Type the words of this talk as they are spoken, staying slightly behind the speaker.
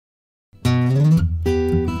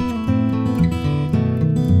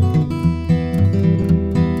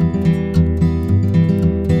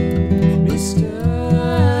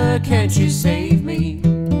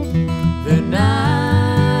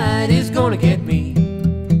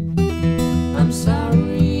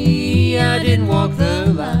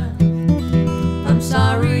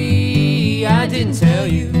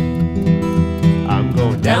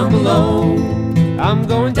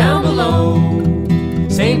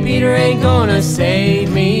St. Peter ain't gonna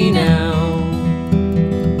save me now.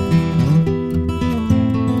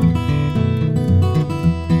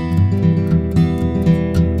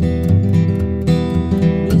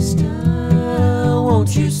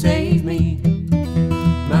 Won't you save me?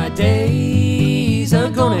 My days are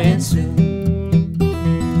gonna end soon.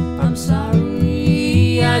 I'm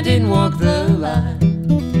sorry I didn't walk the line.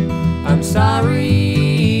 I'm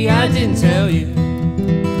sorry I didn't tell you.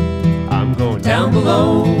 I'm going down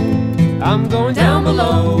below, I'm going down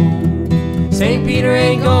below. St. Peter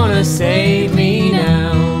ain't gonna save me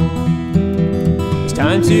now. It's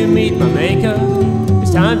time to meet my maker,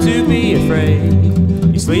 it's time to be afraid.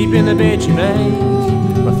 You sleep in the bed you made,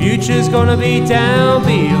 my future's gonna be down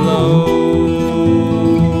below.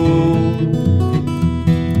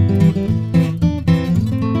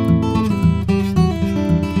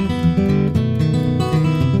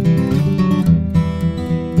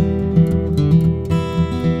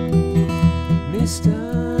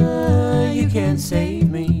 Mister, you can't save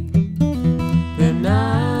me. The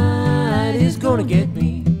night is gonna get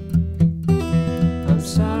me. I'm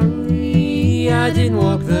sorry I didn't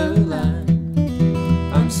walk the line.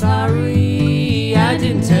 I'm sorry I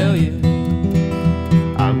didn't tell you.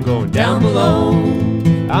 I'm going down below,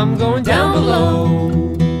 I'm going down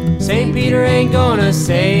below. St. Peter ain't gonna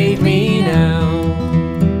save me now.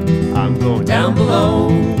 I'm going down below,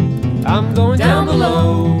 I'm going down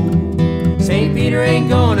below. St. Peter ain't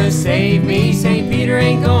gonna save me. St. Peter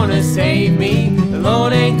ain't gonna save me. The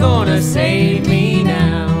Lord ain't gonna save me.